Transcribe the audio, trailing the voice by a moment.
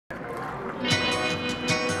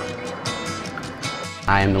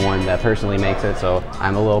I am the one that personally makes it, so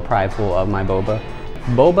I'm a little prideful of my boba.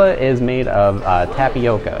 Boba is made of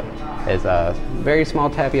tapioca. It's a very small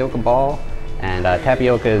tapioca ball, and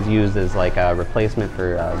tapioca is used as like a replacement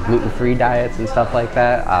for gluten-free diets and stuff like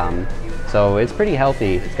that. So it's pretty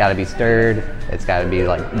healthy. It's got to be stirred. It's got to be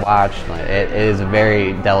like watched. It is a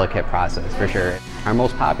very delicate process for sure. Our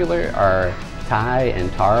most popular are Thai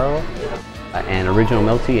and taro, and original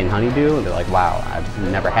milk tea and honeydew. They're like, wow,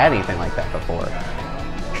 I've never had anything like that before.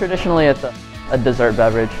 Traditionally, it's a dessert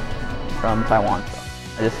beverage from Taiwan.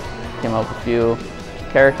 So I just came up with a few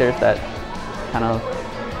characters that kind of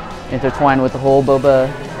intertwine with the whole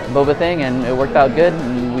boba thing, and it worked out good.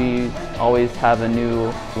 And we always have a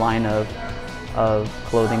new line of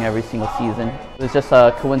clothing every single season. It was just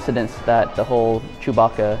a coincidence that the whole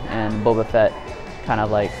Chewbacca and Boba Fett, kind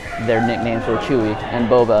of like their nicknames were Chewy and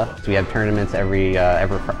Boba. So we have tournaments every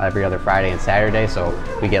other Friday and Saturday, so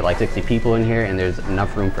we get like 60 people in here, and there's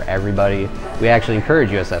enough room for everybody. We actually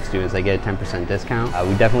encourage USF students; they get a 10% discount.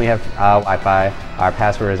 We definitely have Wi-Fi. Our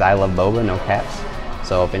password is I love boba, no caps.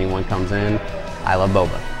 So if anyone comes in, I love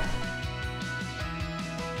boba.